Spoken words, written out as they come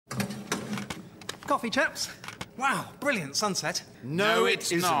coffee, chaps. Wow, brilliant sunset. No,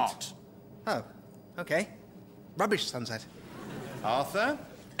 it isn't. Not. Oh, OK. Rubbish sunset. Arthur?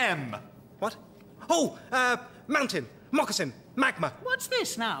 M. What? Oh, mountain, moccasin, magma. What's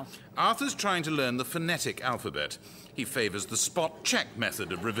this now? Arthur's trying to learn the phonetic alphabet. He favours the spot-check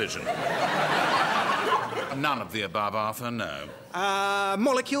method of revision. None of the above, Arthur, no.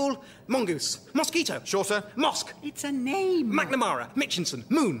 Molecule, mongoose, mosquito. Shorter. Mosque. It's a name. McNamara, Mitchinson,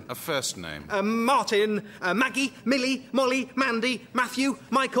 moon. A first name. Martin, Maggie, Millie, Molly, Mandy, Matthew,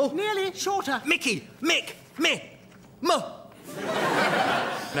 Michael. Nearly. Shorter. Mickey, Mick, M.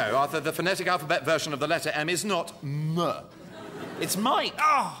 No, Arthur, the phonetic alphabet version of the letter M is not M. It's Mike.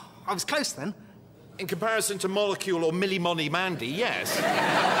 Oh, I was close then. In comparison to molecule or Millie, Molly, Mandy, yes.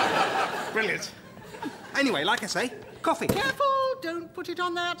 Brilliant. Anyway, like I say, coffee. Careful, don't put it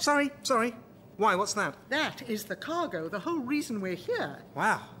on that. Sorry. Why, what's that? That is the cargo, the whole reason we're here.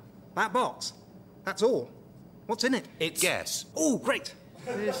 Wow, that box. That's all. What's in it? It's... Guess. Oh, great.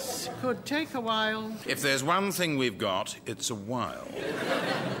 This could take a while. If there's one thing we've got, it's a while.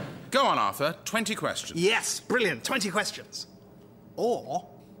 Go on, Arthur. 20 questions. Yes, brilliant. 20 questions. Or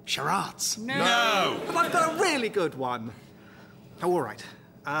charades. No. But I've got a really good one. Oh, all right.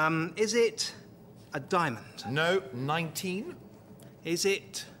 Is it a diamond? No, 19. Is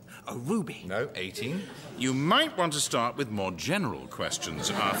it a ruby? No, 18. You might want to start with more general questions,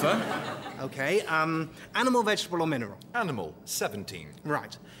 Arthur. OK, animal, vegetable or mineral? Animal, 17.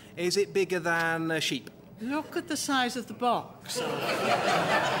 Right. Is it bigger than a sheep? Look at the size of the box.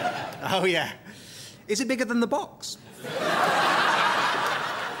 Oh, yeah. Is it bigger than the box?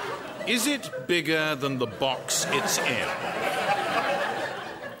 Is it bigger than the box it's in?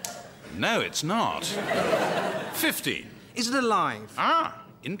 No, it's not. 15. Is it alive? Ah,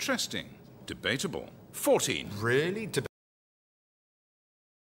 interesting. Debatable. 14. Really?